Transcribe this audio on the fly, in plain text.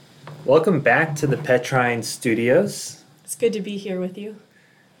Welcome back to the Petrine Studios. It's good to be here with you.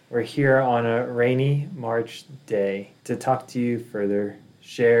 We're here on a rainy March day to talk to you further,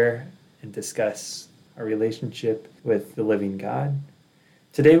 share and discuss our relationship with the living God.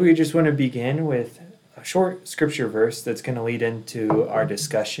 Today we just want to begin with a short scripture verse that's going to lead into our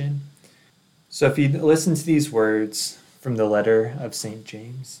discussion. So if you listen to these words from the letter of St.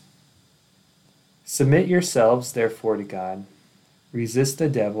 James, "Submit yourselves therefore to God, resist the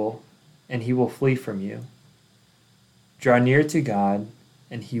devil, and he will flee from you. Draw near to God,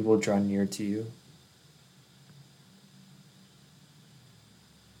 and he will draw near to you."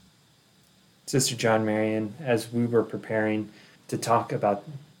 Sister John Marion, as we were preparing to talk about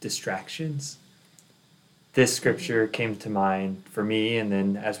distractions, this scripture came to mind for me, and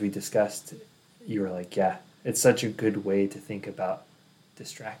then as we discussed, you were like, yeah, it's such a good way to think about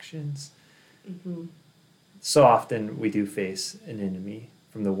distractions. Mm-hmm. So often we do face an enemy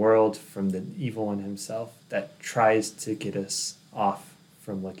from the world, from the evil one himself, that tries to get us off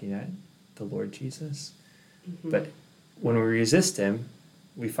from looking at the Lord Jesus. Mm-hmm. But when we resist him,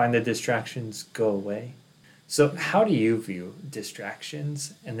 we find the distractions go away. So how do you view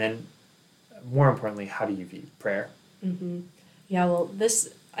distractions? And then, more importantly, how do you view prayer? Mm-hmm. Yeah, well,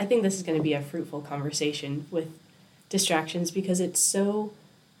 I think this is going to be a fruitful conversation with distractions because it's so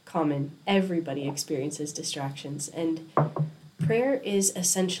common. Everybody experiences distractions. And prayer is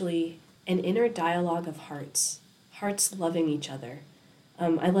essentially an inner dialogue of hearts loving each other.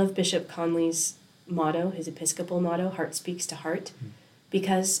 I love Bishop Conley's motto, his Episcopal motto, "Heart speaks to heart,"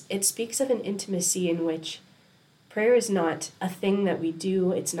 because it speaks of an intimacy in which prayer is not a thing that we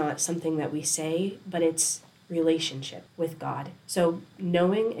do, it's not something that we say, but it's relationship with God. So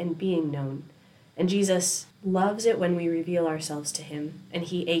knowing and being known. And Jesus loves it when we reveal ourselves to him, and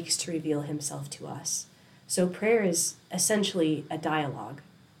he aches to reveal himself to us. So prayer is essentially a dialogue.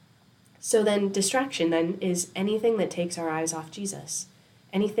 So then distraction then is anything that takes our eyes off Jesus,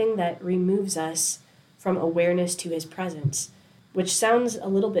 anything that removes us from awareness to his presence, which sounds a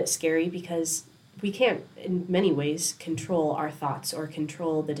little bit scary because we can't, in many ways, control our thoughts or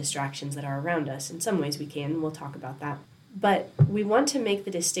control the distractions that are around us. In some ways we can, and we'll talk about that. But we want to make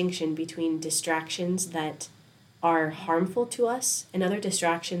the distinction between distractions that are harmful to us and other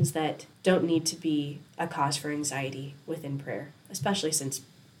distractions that don't need to be a cause for anxiety within prayer, especially since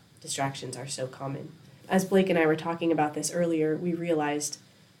distractions are so common. As Blake and I were talking about this earlier, we realized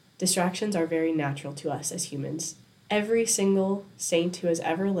distractions are very natural to us as humans. Every single saint who has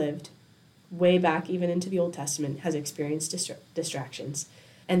ever lived, way back even into the Old Testament, has experienced distractions.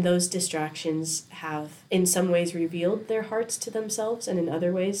 And those distractions have, in some ways, revealed their hearts to themselves, and in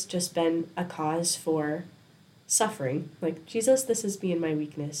other ways, just been a cause for suffering. Like, Jesus, this is me in my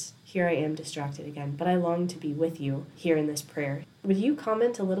weakness. Here I am distracted again, but I long to be with you here in this prayer. Would you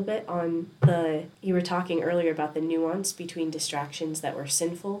comment a little bit on you were talking earlier about the nuance between distractions that were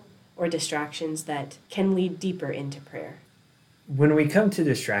sinful or distractions that can lead deeper into prayer? When we come to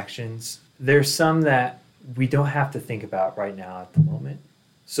distractions, there's some that we don't have to think about right now at the moment.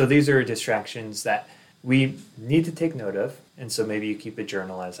 So these are distractions that we need to take note of. And so maybe you keep a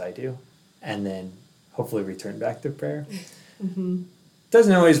journal as I do, and then hopefully return back to prayer. Mm-hmm.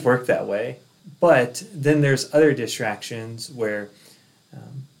 Doesn't always work that way. But then there's other distractions where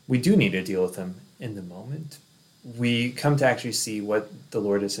we do need to deal with them in the moment. We come to actually see what the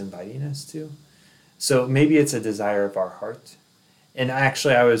Lord is inviting us to. So maybe it's a desire of our heart. And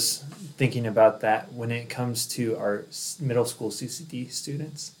actually, I was thinking about that when it comes to our middle school CCD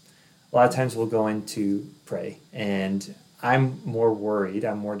students. A lot of times we'll go in to pray, and I'm more worried,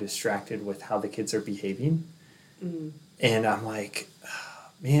 I'm more distracted with how the kids are behaving. Mm. And I'm like, oh,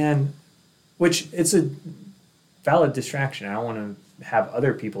 man, which it's a valid distraction. I don't want to have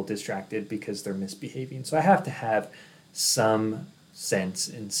other people distracted because they're misbehaving. So I have to have some sense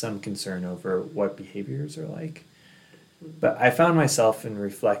and some concern over what behaviors are like. But I found myself in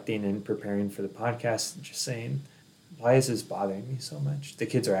reflecting and preparing for the podcast just saying, why is this bothering me so much? The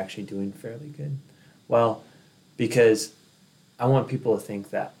kids are actually doing fairly good. Well, because I want people to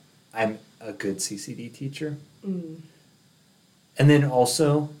think that I'm a good CCD teacher. Mm. And then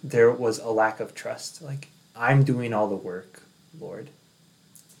also there was a lack of trust. Like, I'm doing all the work, Lord.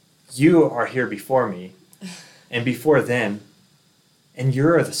 You are here before me and before them, and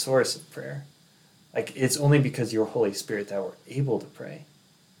you're the source of prayer. Like, it's only because your Holy Spirit that we're able to pray.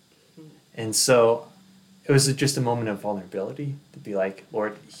 Mm-hmm. And so it was just a moment of vulnerability to be like,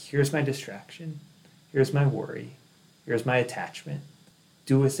 Lord, here's my distraction. Here's my worry. Here's my attachment.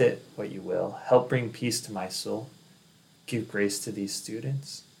 Do with it what you will. Help bring peace to my soul. Give grace to these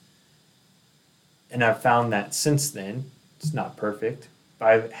students. And I've found that since then, it's not perfect,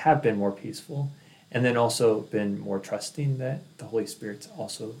 I have been more peaceful, and then also been more trusting that the Holy Spirit's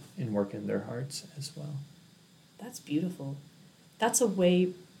also in work in their hearts as well. That's beautiful. That's a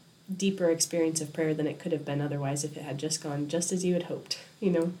way deeper experience of prayer than it could have been otherwise if it had just gone just as you had hoped,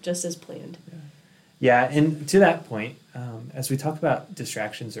 just as planned. Yeah, and to that point, as we talk about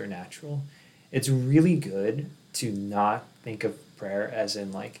distractions are natural, it's really good to not think of prayer as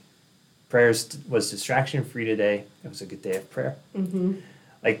in like, prayer was distraction free today. It was a good day of prayer. Mm-hmm.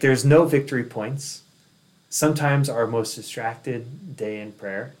 Like there's no victory points. Sometimes our most distracted day in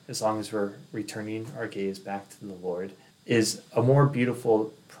prayer, as long as we're returning our gaze back to the Lord, is a more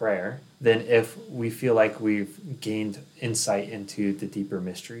beautiful prayer than if we feel like we've gained insight into the deeper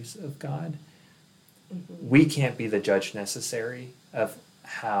mysteries of God. Mm-hmm. We can't be the judge necessary of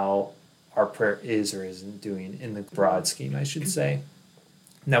how our prayer is or isn't doing in the broad scheme, I should say.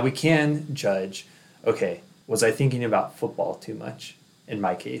 Now we can judge, okay, was I thinking about football too much? In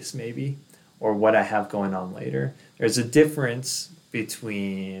my case, maybe, or what I have going on later. There's a difference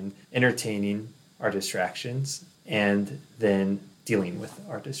between entertaining our distractions and then dealing with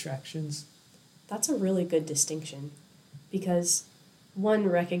our distractions. That's a really good distinction, because one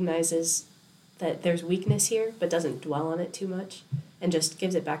recognizes that there's weakness here, but doesn't dwell on it too much and just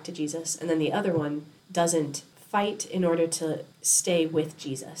gives it back to Jesus. And then the other one doesn't fight in order to stay with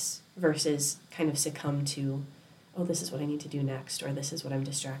Jesus versus kind of succumb to, oh, this is what I need to do next, or this is what I'm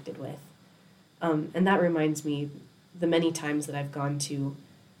distracted with. And that reminds me the many times that I've gone to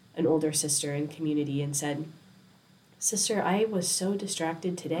an older sister in community and said, Sister, I was so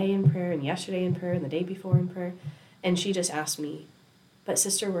distracted today in prayer and yesterday in prayer and the day before in prayer. And she just asked me, but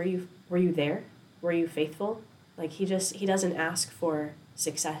sister, were you there? Were you faithful? Like he doesn't ask for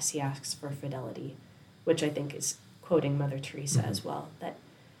success, he asks for fidelity, which I think is quoting Mother Teresa as well, that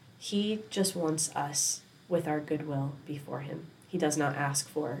he just wants us with our goodwill before him. He does not ask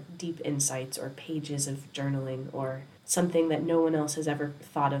for deep insights or pages of journaling or something that no one else has ever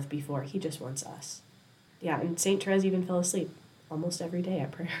thought of before. He just wants us. Yeah, and St. Therese even fell asleep almost every day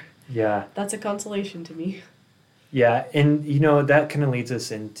at prayer. Yeah. That's a consolation to me. Yeah, and that kind of leads us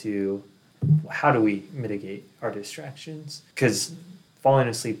into how do we mitigate our distractions? Because falling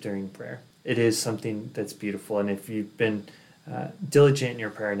asleep during prayer, it is something that's beautiful. And if you've been diligent in your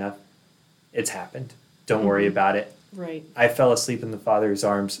prayer enough, it's happened. Don't worry about it. Right. I fell asleep in the Father's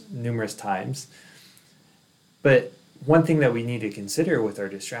arms numerous times. But one thing that we need to consider with our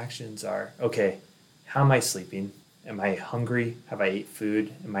distractions are, okay, how am I sleeping? Am I hungry? Have I ate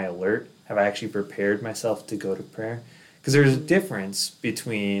food? Am I alert? Have I actually prepared myself to go to prayer? Because there's a difference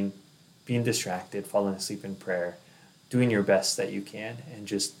between being distracted, falling asleep in prayer, doing your best that you can, and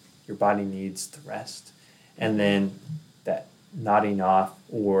just your body needs to rest. And then that nodding off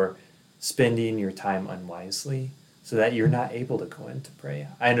or spending your time unwisely so that you're not able to go in to pray.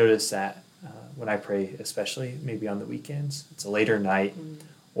 I notice that when I pray, especially maybe on the weekends, it's a later night,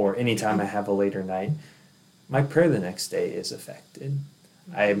 or anytime I have a later night, my prayer the next day is affected.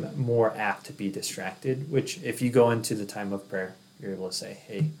 I'm more apt to be distracted, which if you go into the time of prayer, you're able to say,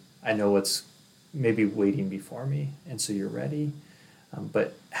 hey, I know what's maybe waiting before me, and so you're ready.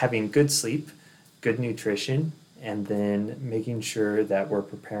 But having good sleep, good nutrition, and then making sure that we're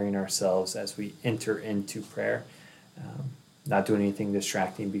preparing ourselves as we enter into prayer, not doing anything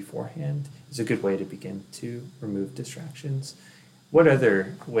distracting beforehand, is a good way to begin to remove distractions. What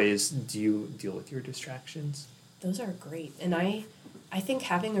other ways do you deal with your distractions? Those are great. And I think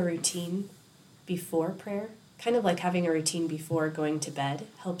having a routine before prayer, kind of like having a routine before going to bed,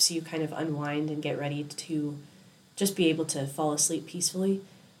 helps you kind of unwind and get ready to just be able to fall asleep peacefully.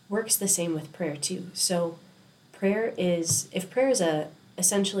 Works the same with prayer too. So if prayer is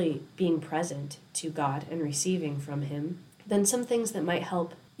essentially being present to God and receiving from him, then some things that might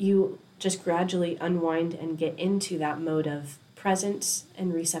help you just gradually unwind and get into that mode of presence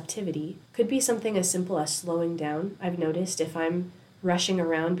and receptivity could be something as simple as slowing down. I've noticed if I'm rushing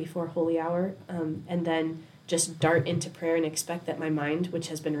around before Holy Hour and then just dart into prayer and expect that my mind, which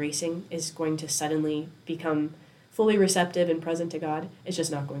has been racing, is going to suddenly become fully receptive and present to God, it's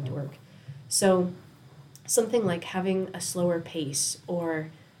just not going to work. So something like having a slower pace or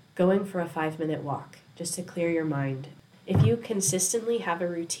going for a 5-minute walk just to clear your mind. If you consistently have a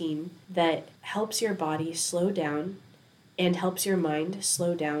routine that helps your body slow down and helps your mind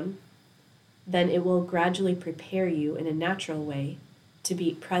slow down, then it will gradually prepare you in a natural way to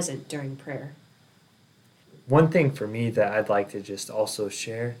be present during prayer. One thing for me that I'd like to just also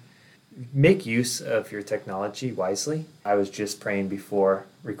share, make use of your technology wisely. I was just praying before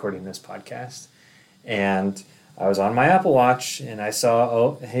recording this podcast, and I was on my Apple Watch, and I saw,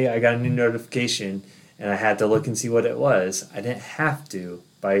 oh, hey, I got a new notification, and I had to look and see what it was. I didn't have to,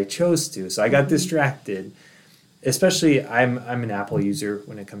 but I chose to. So I got distracted. Especially, I'm an Apple user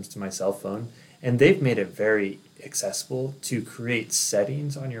when it comes to my cell phone, and they've made it very accessible to create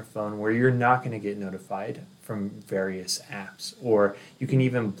settings on your phone where you're not going to get notified from various apps, or you can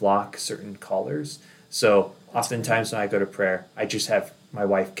even block certain callers. So oftentimes when I go to prayer, I just have my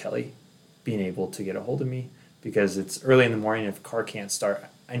wife Kelly being able to get a hold of me, because it's early in the morning. If a car can't start,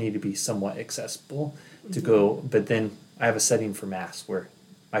 I need to be somewhat accessible to go. But then I have a setting for mass where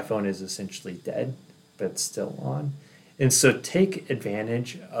my phone is essentially dead, but it's still on. And so take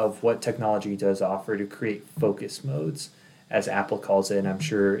advantage of what technology does offer to create focus modes, as Apple calls it, and I'm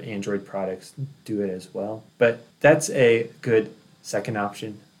sure Android products do it as well. But that's a good second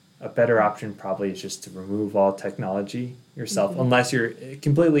option. A better option probably is just to remove all technology yourself, unless you're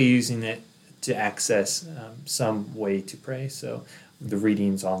completely using it to access some way to pray, so the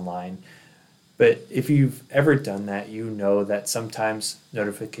readings online. But if you've ever done that, you know that sometimes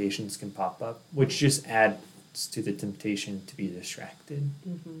notifications can pop up, which just adds to the temptation to be distracted.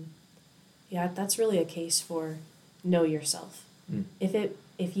 Yeah, that's really a case for know yourself.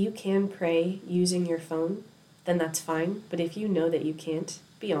 If you can pray using your phone, then that's fine. But if you know that you can't,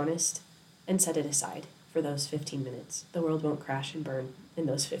 be honest and set it aside for those 15 minutes. The world won't crash and burn in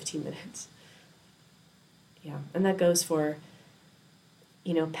those 15 minutes. Yeah, and that goes for,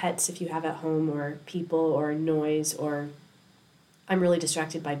 pets if you have at home, or people, or noise, or I'm really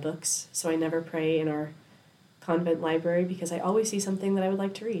distracted by books, so I never pray in our convent library because I always see something that I would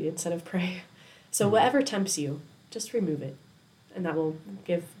like to read instead of pray. So whatever tempts you, just remove it, and that will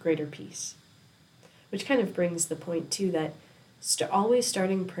give greater peace. Which kind of brings the point, too, that always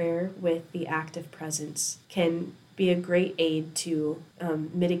starting prayer with the act of presence can be a great aid to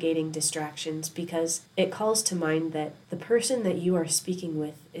mitigating distractions, because it calls to mind that the person that you are speaking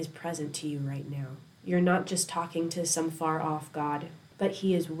with is present to you right now. You're not just talking to some far-off God, but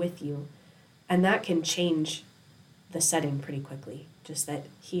he is with you. And that can change the setting pretty quickly, just that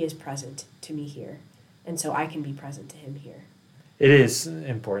he is present to me here, and so I can be present to him here. It is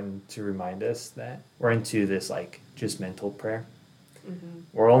important to remind us that we're into this just mental prayer.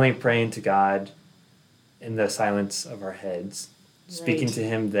 We're only praying to God in the silence of our heads, speaking to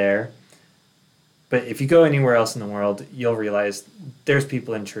him there. But if you go anywhere else in the world, you'll realize there's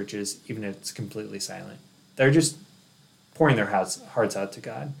people in churches, even if it's completely silent, they're just pouring their hearts out to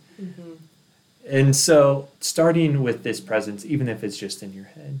God. And so starting with this presence, even if it's just in your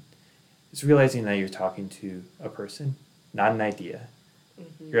head, is realizing that you're talking to a person, not an idea.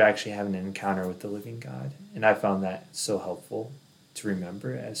 You're actually having an encounter with the living God. And I found that so helpful to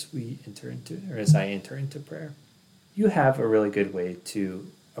remember as I enter into prayer. You have a really good way to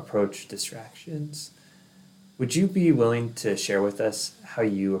approach distractions. Would you be willing to share with us how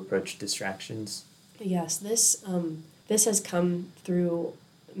you approach distractions? Yes, this has come through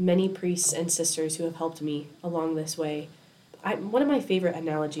many priests and sisters who have helped me along this way. One of my favorite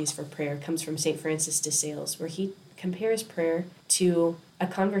analogies for prayer comes from St. Francis de Sales, where he compares prayer to a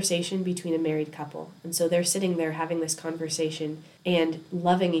conversation between a married couple. And so they're sitting there having this conversation and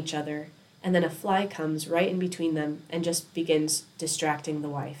loving each other, and then a fly comes right in between them and just begins distracting the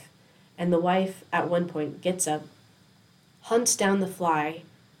wife. And the wife, at one point, gets up, hunts down the fly,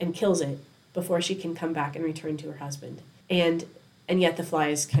 and kills it before she can come back and return to her husband. And yet the fly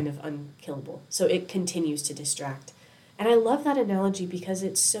is kind of unkillable. So it continues to distract. And I love that analogy because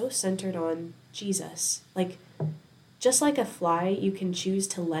it's so centered on Jesus. Just like a fly, you can choose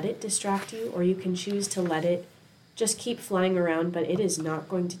to let it distract you, or you can choose to let it just keep flying around, but it is not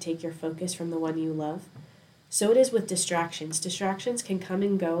going to take your focus from the one you love. So it is with distractions. Distractions can come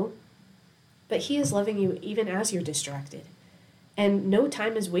and go, but he is loving you even as you're distracted. And no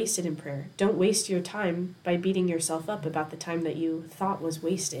time is wasted in prayer. Don't waste your time by beating yourself up about the time that you thought was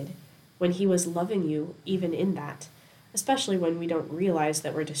wasted, when he was loving you even in that, especially when we don't realize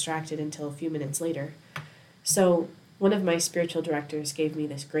that we're distracted until a few minutes later. So one of my spiritual directors gave me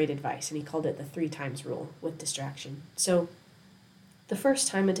this great advice, and he called it the 3 times rule with distraction. So the first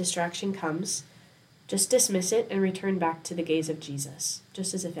time a distraction comes, just dismiss it and return back to the gaze of Jesus,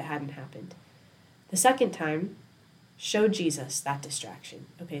 just as if it hadn't happened. The second time, show Jesus that distraction.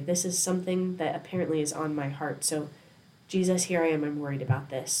 Okay, this is something that apparently is on my heart, so Jesus, here I am, I'm worried about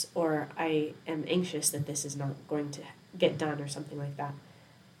this, or I am anxious that this is not going to get done, or something like that.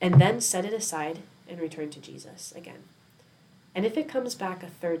 And then set it aside and return to Jesus again. And if it comes back a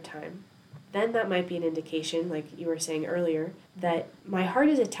third time, then that might be an indication, like you were saying earlier, that my heart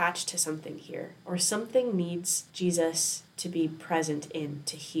is attached to something here, or something needs Jesus to be present in,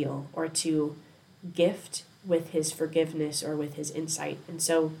 to heal, or to gift with his forgiveness or with his insight. And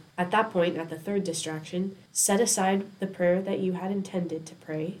so at that point, at the third distraction, set aside the prayer that you had intended to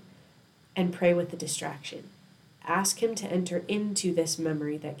pray and pray with the distraction. Ask him to enter into this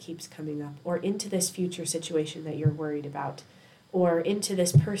memory that keeps coming up, or into this future situation that you're worried about, or into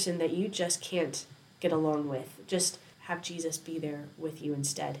this person that you just can't get along with. Just have Jesus be there with you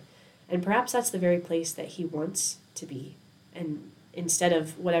instead. And perhaps that's the very place that he wants to be, and instead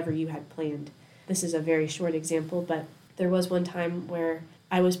of whatever you had planned. This is a very short example, but there was one time where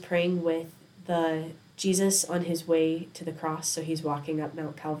I was praying with the Jesus on his way to the cross, so he's walking up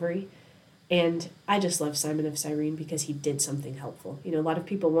Mount Calvary. And I just love Simon of Cyrene because he did something helpful. You know, a lot of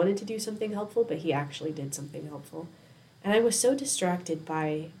people wanted to do something helpful, but he actually did something helpful. And I was so distracted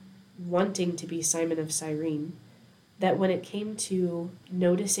by wanting to be Simon of Cyrene that when it came to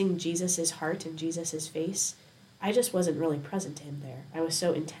noticing Jesus's heart and Jesus's face, I just wasn't really present to him there. I was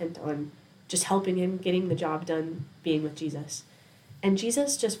so intent on just helping him, getting the job done, being with Jesus. And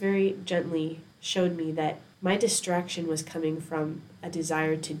Jesus just very gently showed me that my distraction was coming from a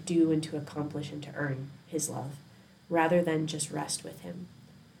desire to do and to accomplish and to earn his love, rather than just rest with him.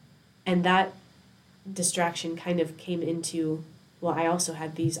 And that distraction kind of came into, well, I also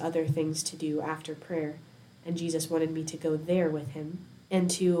had these other things to do after prayer, and Jesus wanted me to go there with him and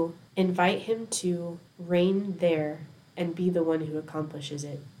to invite him to reign there and be the one who accomplishes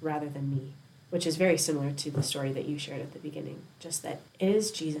it rather than me, which is very similar to the story that you shared at the beginning, just that it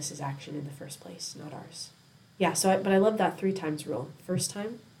is Jesus' action in the first place, not ours. Yeah, but I love that 3 times rule. First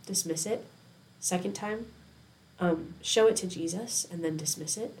time, dismiss it. Second time, show it to Jesus and then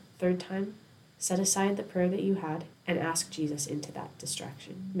dismiss it. Third time, set aside the prayer that you had and ask Jesus into that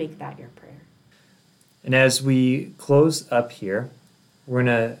distraction. Make that your prayer. And as we close up here, we're going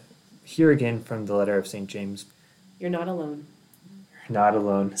to hear again from the letter of St. James. You're not alone. You're not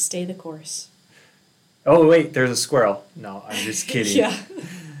alone. Stay the course. Oh, wait, there's a squirrel. No, I'm just kidding. Yeah.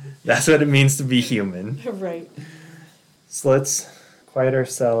 That's what it means to be human. Right. So let's quiet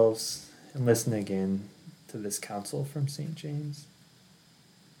ourselves and listen again to this counsel from St. James.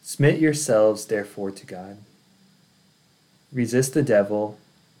 Submit yourselves, therefore, to God. Resist the devil,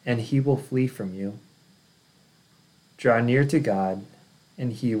 and he will flee from you. Draw near to God,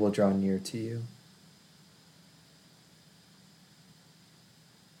 and he will draw near to you.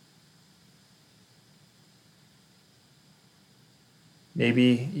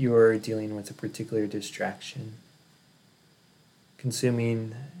 Maybe you're dealing with a particular distraction,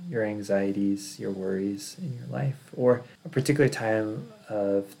 consuming your anxieties, your worries in your life, or a particular time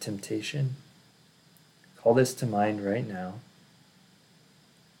of temptation. Call this to mind right now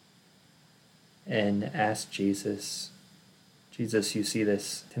and ask Jesus, Jesus, you see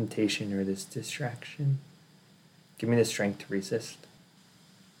this temptation or this distraction. Give me the strength to resist.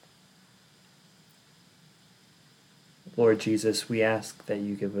 Lord Jesus, we ask that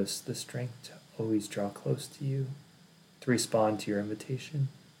you give us the strength to always draw close to you, to respond to your invitation.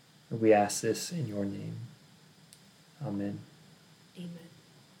 And we ask this in your name. Amen. Amen.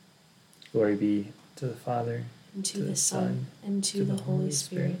 Glory be to the Father, and to the Son, and to the Holy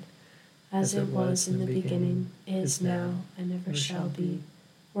Spirit, as it was in the beginning, is now, and ever shall be,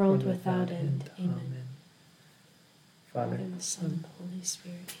 world without end. Amen. Father, and the Son, and the Holy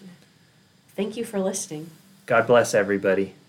Spirit. Amen. Thank you for listening. God bless everybody.